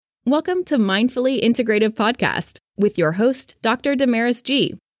Welcome to Mindfully Integrative Podcast with your host, Dr. Damaris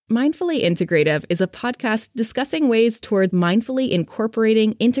G. Mindfully Integrative is a podcast discussing ways toward mindfully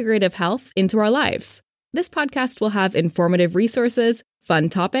incorporating integrative health into our lives. This podcast will have informative resources, fun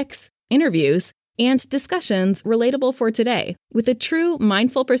topics, interviews, and discussions relatable for today with a true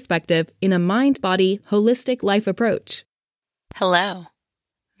mindful perspective in a mind-body, holistic life approach. Hello.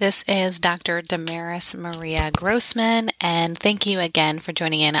 This is Dr. Damaris Maria Grossman, and thank you again for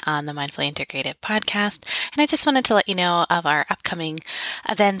joining in on the Mindfully Integrative podcast. And I just wanted to let you know of our upcoming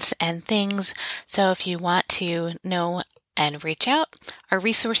events and things. So if you want to know and reach out, our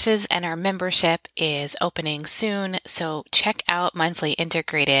resources and our membership is opening soon. So check out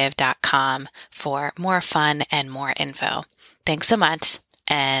mindfullyintegrative.com for more fun and more info. Thanks so much,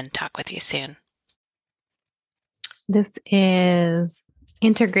 and talk with you soon. This is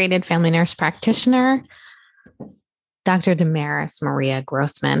Integrated Family Nurse Practitioner, Dr. Damaris Maria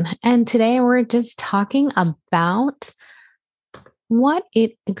Grossman. And today we're just talking about what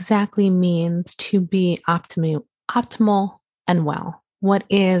it exactly means to be optimal and well. What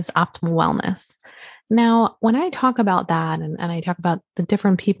is optimal wellness? Now, when I talk about that, and I talk about the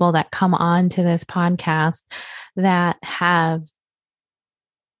different people that come on to this podcast that have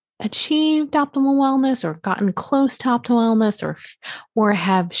achieved optimal wellness or gotten close to optimal wellness or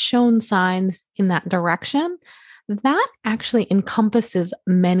have shown signs in that direction, that actually encompasses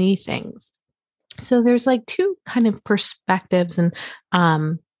many things. So there's like two kind of perspectives and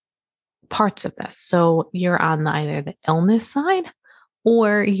parts of this. So you're on either the illness side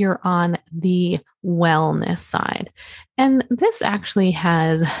or you're on the wellness side. And this actually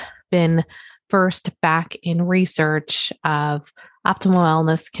has been first back in research of optimal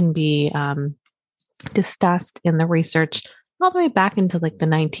wellness can be discussed in the research all the way back into like the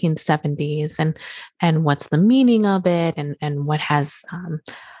 1970s and what's the meaning of it and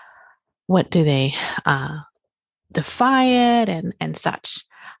what do they defy it and such.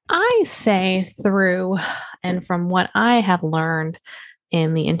 I say through, and from what I have learned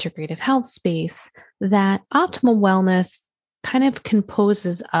in the integrative health space, that optimal wellness kind of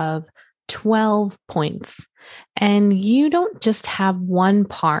composes of 12 points. And you don't just have one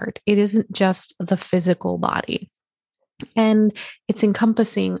part. It isn't just the physical body. And it's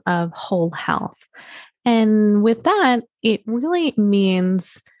encompassing of whole health. And with that, it really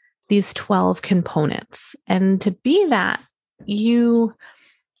means these 12 components. And to be that, you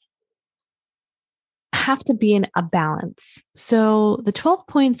have to be in a balance. So the 12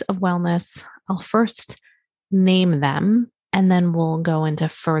 points of wellness, I'll first name them, and then we'll go into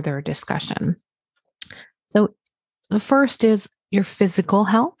further discussion. So the first is your physical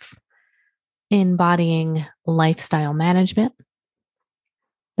health, embodying lifestyle management.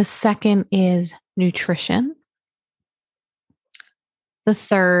 The second is nutrition. The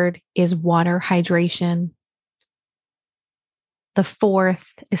third is water hydration. The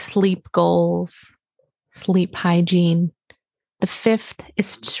fourth is sleep goals, sleep hygiene. The fifth is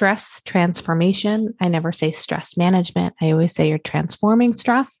stress transformation. I never say stress management. I always say you're transforming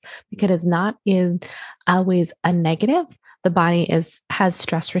stress because it's not always a negative. The body has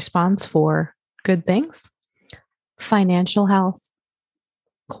stress response for good things. Financial health,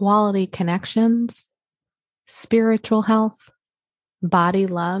 quality connections, spiritual health, body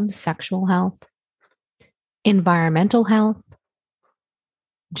love, sexual health, environmental health,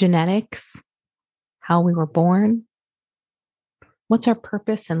 genetics, how we were born. What's our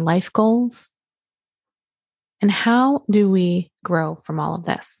purpose and life goals? And how do we grow from all of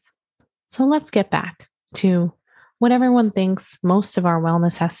this? So let's get back to what everyone thinks most of our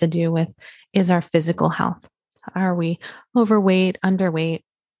wellness has to do with is our physical health. Are we overweight, underweight,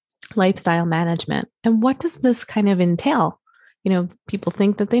 lifestyle management? And what does this kind of entail? You know, people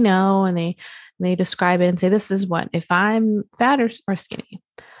think that they know and they describe it and say, this is what, if I'm fat or skinny.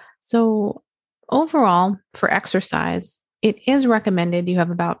 So overall, for exercise, it is recommended you have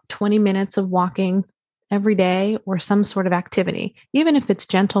about 20 minutes of walking every day or some sort of activity, even if it's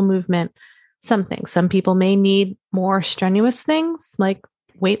gentle movement, something. Some people may need more strenuous things like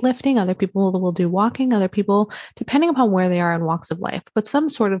weightlifting. Other people will do walking. Other people, depending upon where they are in walks of life, but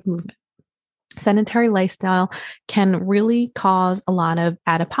some sort of movement. Sedentary lifestyle can really cause a lot of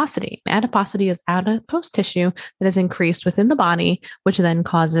adiposity. Adiposity is adipose tissue that is increased within the body, which then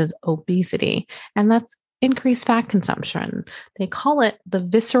causes obesity. And that's increased fat consumption. They call it the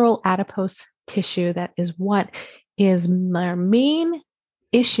visceral adipose tissue. That is what is our main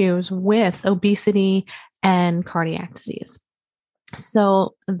issues with obesity and cardiac disease.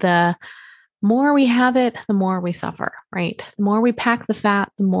 So the more we have it, the more we suffer, right? The more we pack the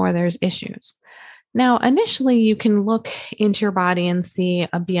fat, the more there's issues. Now, initially, you can look into your body and see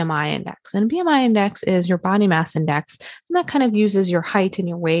a BMI index. And BMI index is your body mass index. And that kind of uses your height and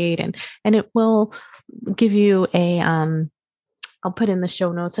your weight. And it will give you I'll put in the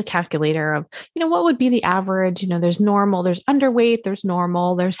show notes a calculator of, what would be the average. There's normal, there's underweight, there's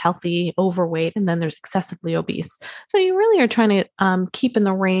normal, there's healthy, overweight, and then there's excessively obese. So you really are trying to keep in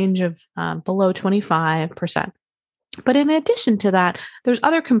the range of below 25%. But in addition to that, there's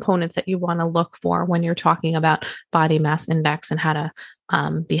other components that you want to look for when you're talking about body mass index and how to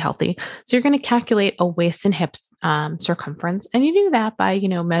be healthy. So you're going to calculate a waist and hips circumference. And you do that by,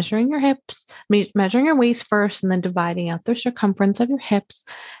 measuring your hips, measuring your waist first, and then dividing out the circumference of your hips.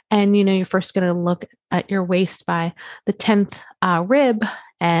 And, you're first going to look at your waist by the 10th rib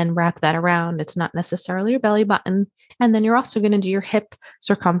and wrap that around. It's not necessarily your belly button. And then you're also going to do your hip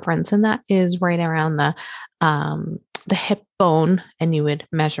circumference. And that is right around the hip bone, and you would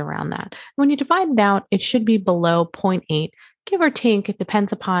measure around that. When you divide it out, it should be below 0.8, give or take. It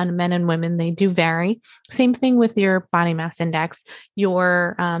depends upon men and women. They do vary. Same thing with your body mass index.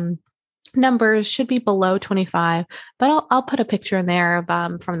 Your numbers should be below 25, but I'll put a picture in there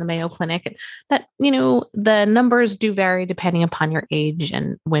of from the Mayo Clinic that, the numbers do vary depending upon your age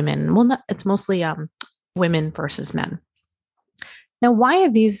and women. Well, it's mostly women versus men. Now, why are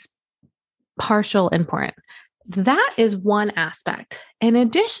these partial important? That is one aspect. In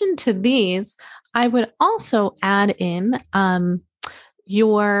addition to these, I would also add in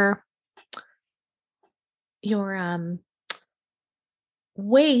your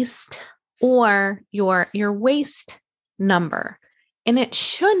waist, or your waist number, and it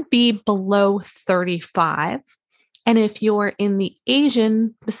should be below 35. And if you're in the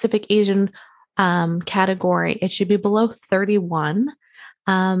Pacific Asian category, it should be below 31.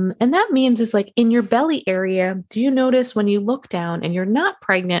 And that means is like in your belly area, do you notice when you look down and you're not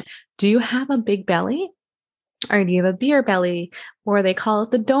pregnant, do you have a big belly? Or do you have a beer belly? Or they call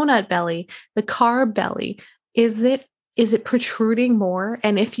it the donut belly, the carb belly. Is it protruding more?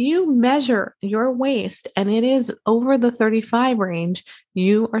 And if you measure your waist and it is over the 35 range,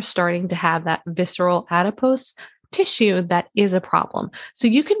 you are starting to have that visceral adipose tissue that is a problem. So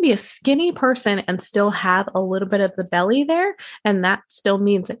you can be a skinny person and still have a little bit of the belly there. And that still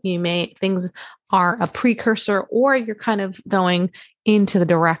means that things are a precursor, or you're kind of going into the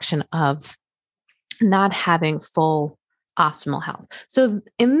direction of not having full optimal health. So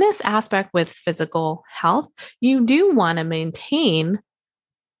in this aspect with physical health, you do want to maintain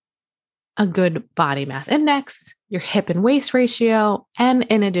a good body mass index, your hip and waist ratio, and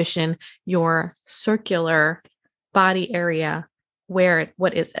in addition, your circular body area.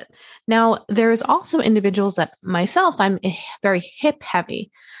 What is it? Now, there's also individuals that myself, I'm very hip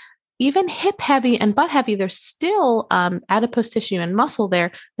heavy. Even hip heavy and butt heavy, there's still adipose tissue and muscle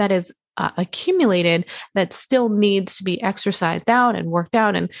there that is accumulated that still needs to be exercised out and worked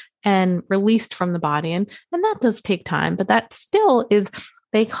out and released from the body. And that does take time, but that still is,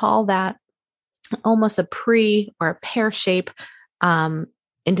 they call that almost a pre or a pear shape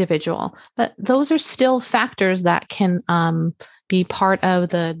individual. But those are still factors that can be part of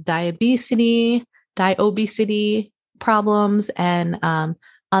the diobesity problems and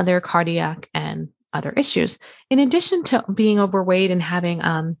other cardiac and other issues. In addition to being overweight and having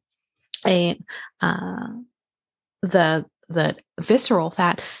the visceral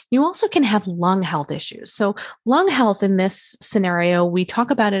fat, you also can have lung health issues. So lung health in this scenario, we talk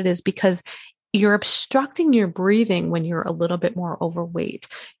about it is because you're obstructing your breathing when you're a little bit more overweight.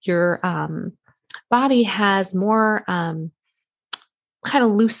 Your body has more kind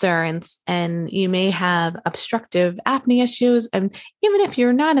of looser, and you may have obstructive apnea issues. And even if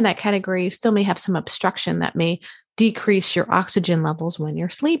you're not in that category, you still may have some obstruction that may decrease your oxygen levels when you're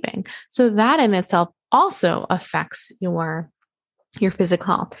sleeping. So that in itself also affects your physical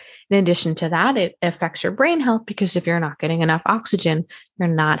health. In addition to that, it affects your brain health, because if you're not getting enough oxygen, you're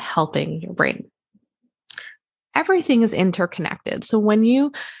not helping your brain. Everything is interconnected. So when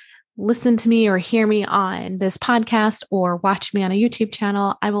you listen to me or hear me on this podcast or watch me on a YouTube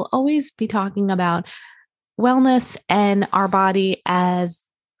channel, I will always be talking about wellness and our body as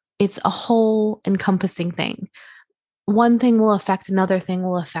it's a whole encompassing thing. One thing will affect another thing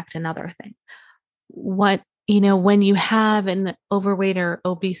will affect another thing. When you have an overweight or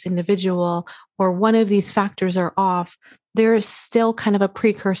obese individual, or one of these factors are off, there is still kind of a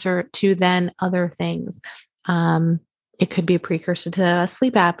precursor to then other things. It could be a precursor to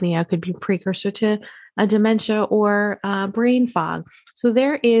sleep apnea, it could be a precursor to a dementia or brain fog. So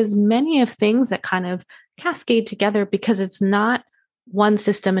there is many of things that kind of cascade together because it's not one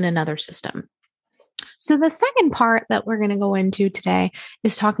system and another system. So, the second part that we're going to go into today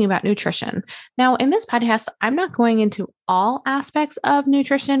is talking about nutrition. Now, in this podcast, I'm not going into all aspects of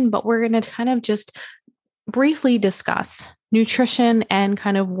nutrition, but we're going to kind of just briefly discuss nutrition and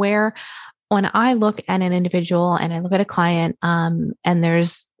kind of where, when I look at an individual and I look at a client, and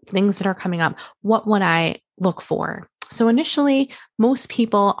there's things that are coming up, what would I look for? So, initially, most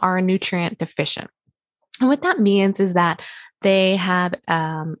people are nutrient deficient. And what that means is that they have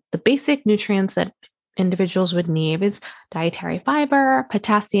the basic nutrients that individuals would need is dietary fiber,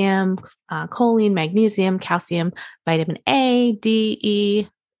 potassium, choline, magnesium, calcium, vitamin A, D, E,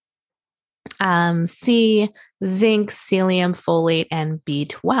 C, zinc, selenium, folate, and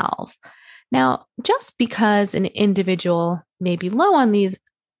B12. Now, just because an individual may be low on these,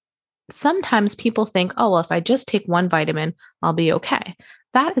 sometimes people think, oh, well, if I just take one vitamin, I'll be okay.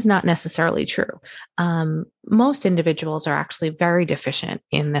 That is not necessarily true. Most individuals are actually very deficient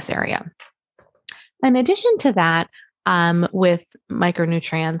in this area. In addition to that, with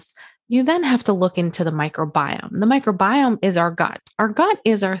micronutrients, you then have to look into the microbiome. The microbiome is our gut. Our gut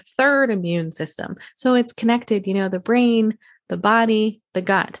is our third immune system. So it's connected, the brain, the body, the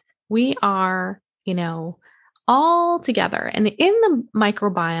gut. We are, all together. And in the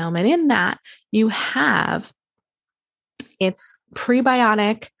microbiome and in that, you have it's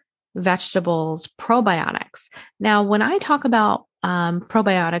prebiotic, vegetables, probiotics. Now, when I talk about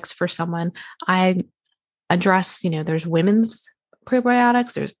probiotics for someone, I address, there's women's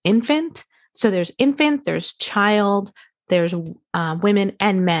probiotics, there's infant. So there's infant, there's child, there's women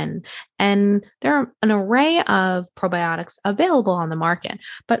and men. And there are an array of probiotics available on the market.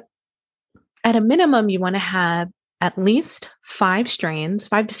 But at a minimum, you want to have at least 5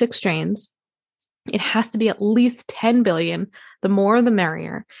 to 6 strains. It has to be at least 10 billion. The more, the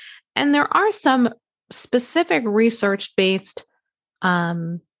merrier. And there are some specific research-based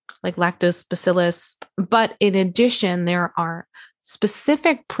like lactobacillus. But in addition, there are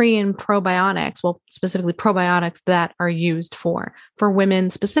specific pre and probiotics, well, specifically probiotics that are used for women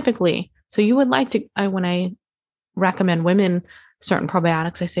specifically. So you would like to, when I recommend women certain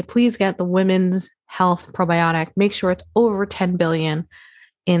probiotics, I say, please get the women's health probiotic. Make sure it's over 10 billion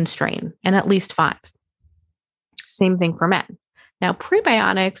in strain and at least 5. Same thing for men. Now,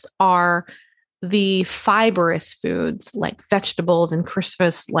 prebiotics are the fibrous foods like vegetables and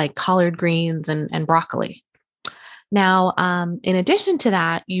crucifers like collard greens and broccoli. Now, in addition to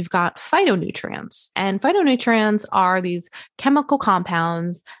that, you've got phytonutrients. And phytonutrients are these chemical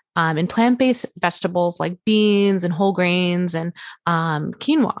compounds in plant-based vegetables like beans and whole grains and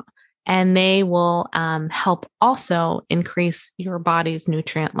quinoa. And they will help also increase your body's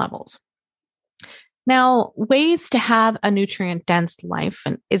nutrient levels. Now, ways to have a nutrient-dense life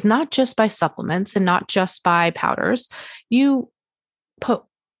is not just by supplements and not just by powders. You put,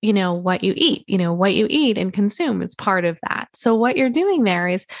 what you eat, what you eat and consume is part of that. So what you're doing there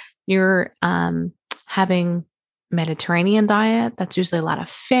is you're having Mediterranean diet. That's usually a lot of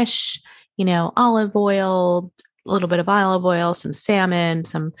fish, olive oil, a little bit of olive oil, some salmon,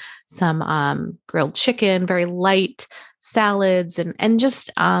 some grilled chicken, very light salads, and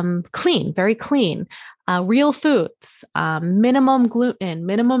just clean, very clean, real foods, minimum gluten,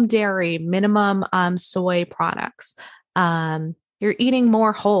 minimum dairy, minimum soy products. You're eating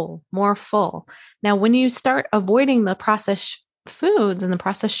more whole, more full. Now, when you start avoiding the processed foods and the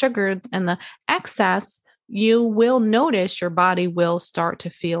processed sugars and the excess, you will notice your body will start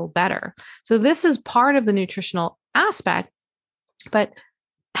to feel better. So this is part of the nutritional aspect, but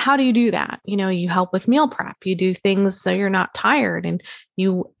how do you do that? You help with meal prep. You do things so you're not tired, and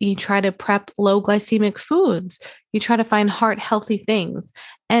you try to prep low glycemic foods. You try to find heart healthy things.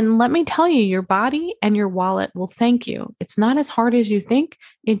 And let me tell you, your body and your wallet will thank you. It's not as hard as you think.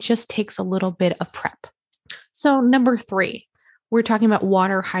 It just takes a little bit of prep. So number 3, we're talking about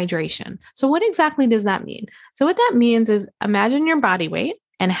water hydration. So what exactly does that mean? So what that means is imagine your body weight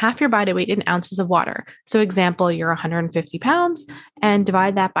and half your body weight in ounces of water. So example, you're 150 pounds and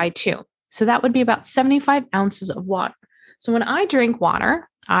divide that by 2. So that would be about 75 ounces of water. So when I drink water,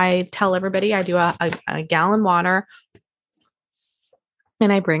 I tell everybody I do a gallon water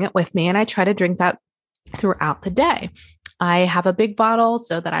and I bring it with me and I try to drink that throughout the day. I have a big bottle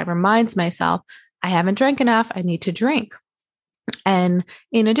so that I remind myself I haven't drank enough. I need to drink. And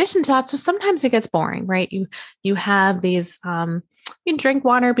in addition to that, so sometimes it gets boring, right? You have these, you drink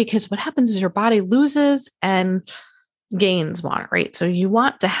water because what happens is your body loses and gains water, right? So you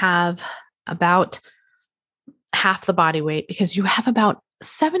want to have about half the body weight because you have about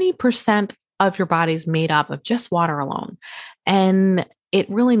 70% of your body's made up of just water alone. And it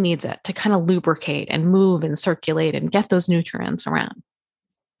really needs it to kind of lubricate and move and circulate and get those nutrients around.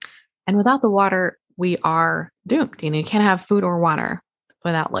 And without the water, we are doomed. You can't have food or water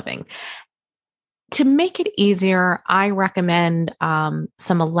without living. To make it easier, I recommend some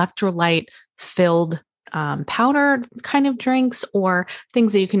electrolyte filled powdered kind of drinks or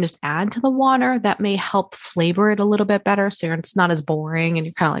things that you can just add to the water that may help flavor it a little bit better. So it's not as boring and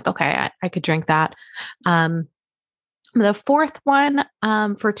you're kind of like, okay, I could drink that. The fourth one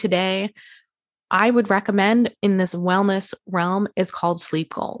for today, I would recommend in this wellness realm is called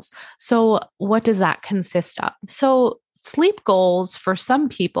sleep goals. So what does that consist of? So sleep goals for some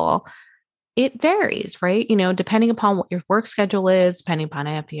people, it varies, right? Depending upon what your work schedule is, depending upon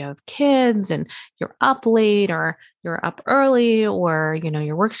if you have kids and you're up late or you're up early or,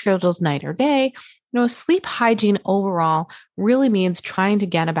 your work schedule is night or day. Sleep hygiene overall really means trying to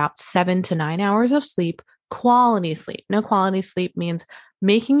get about 7 to 9 hours of sleep, quality sleep. No, quality sleep means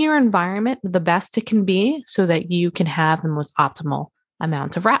making your environment the best it can be so that you can have the most optimal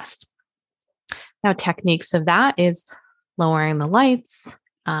amount of rest. Now, techniques of that is lowering the lights,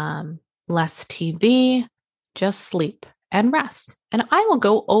 less TV, just sleep and rest. And I will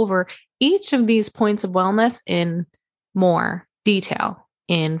go over each of these points of wellness in more detail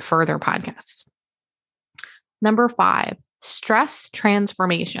in further podcasts. Number 5, stress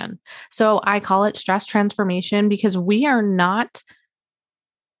transformation. So I call it stress transformation because we are not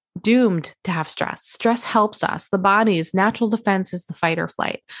doomed to have stress. Stress helps us. The body's natural defense is the fight or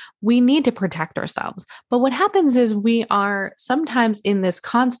flight. We need to protect ourselves. But what happens is we are sometimes in this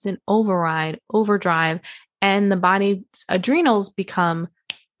constant overdrive, and the body's adrenals become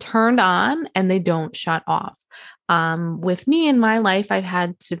turned on and they don't shut off. With me in my life, I've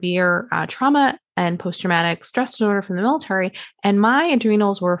had severe trauma and post-traumatic stress disorder from the military, and my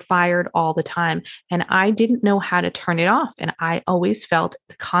adrenals were fired all the time, and I didn't know how to turn it off. And I always felt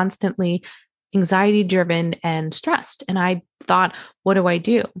constantly anxiety-driven and stressed. And I thought, what do I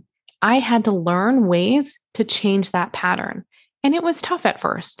do? I had to learn ways to change that pattern. And it was tough at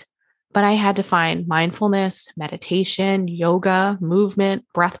first, but I had to find mindfulness, meditation, yoga, movement,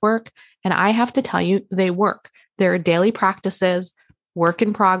 breath work. And I have to tell you, they work. They're daily practices, work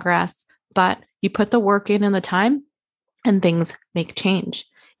in progress, but you put the work in and the time and things make change.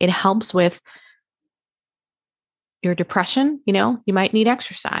 It helps with your depression. You might need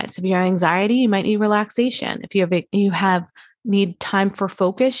exercise. If you have anxiety, you might need relaxation. If you need time for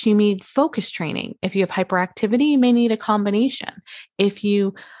focus, you need focus training. If you have hyperactivity, you may need a combination. If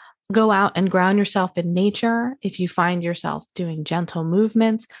you go out and ground yourself in nature, if you find yourself doing gentle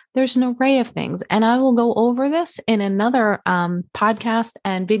movements, there's an array of things. And I will go over this in another podcast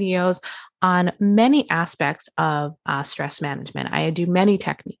and videos on many aspects of stress management. I do many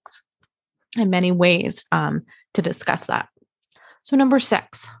techniques and many ways to discuss that. So number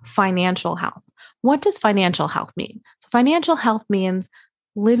 6, financial health. What does financial health mean? So financial health means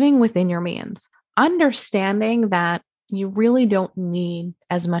living within your means, understanding that you really don't need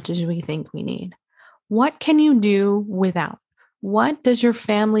as much as we think we need. What can you do without? What does your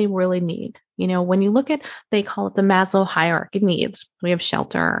family really need? When you look at, they call it the Maslow hierarchy needs. We have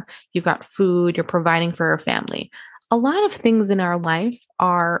shelter, you've got food, you're providing for your family. A lot of things in our life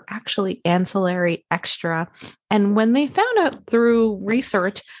are actually ancillary, extra. And when they found out through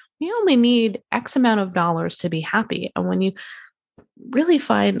research, we only need X amount of dollars to be happy. And when you really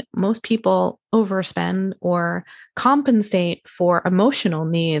find most people overspend or compensate for emotional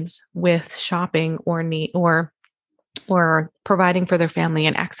needs with shopping or providing for their family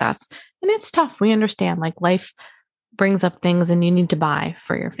in excess. And it's tough. We understand, like, life brings up things and you need to buy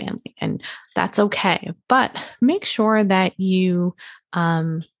for your family, and that's okay. But make sure that you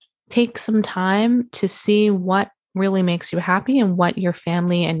take some time to see what really makes you happy and what your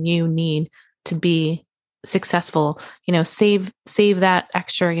family and you need to be successful. Save that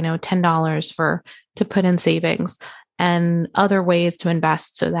extra, $10 to put in savings and other ways to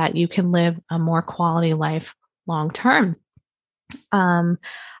invest so that you can live a more quality life long term.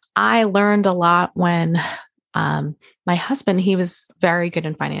 I learned a lot when my husband, he was very good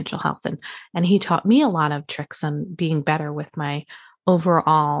in financial health, and he taught me a lot of tricks on being better with my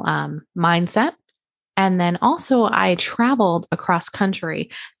overall mindset. And then also I traveled across country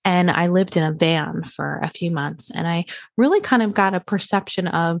and I lived in a van for a few months, and I really kind of got a perception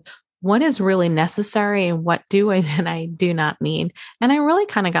of what is really necessary and what I do not need. And I really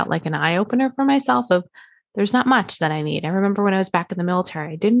kind of got like an eye opener for myself of there's not much that I need. I remember when I was back in the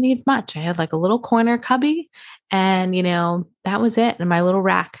military, I didn't need much. I had like a little corner cubby and, that was it. And my little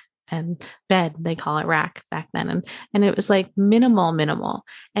rack and bed, they call it rack back then. And it was like minimal.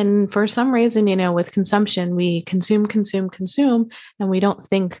 And for some reason, with consumption, we consume, and we don't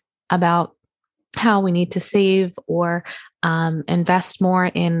think about how we need to save or invest more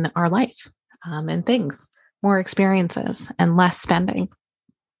in our life. and things, more experiences, and less spending.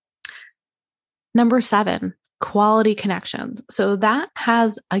 Number 7, quality connections. So that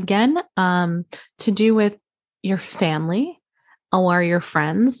has, again, to do with your family or your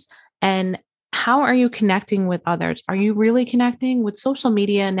friends. And how are you connecting with others? Are you really connecting with social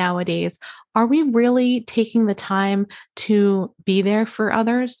media nowadays? Are we really taking the time to be there for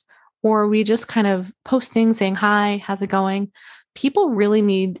others? Or are we just kind of posting, saying, hi, how's it going? People really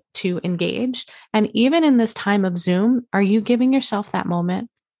need to engage. And even in this time of Zoom, are you giving yourself that moment?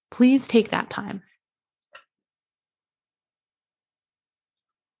 Please take that time.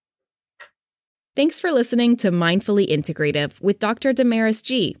 Thanks for listening to Mindfully Integrative with Dr. Damaris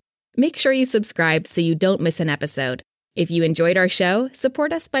G. Make sure you subscribe so you don't miss an episode. If you enjoyed our show,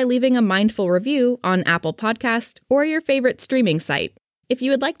 support us by leaving a mindful review on Apple Podcast or your favorite streaming site. If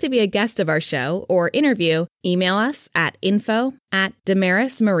you would like to be a guest of our show or interview, email us at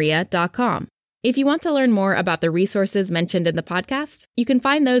info@damarismaria.com. If you want to learn more about the resources mentioned in the podcast, you can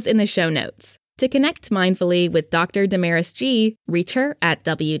find those in the show notes. To connect mindfully with Dr. Damaris G, reach her at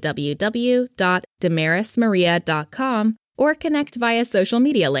www.damarismaria.com or connect via social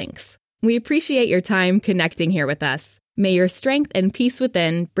media links. We appreciate your time connecting here with us. May your strength and peace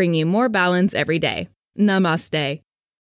within bring you more balance every day. Namaste.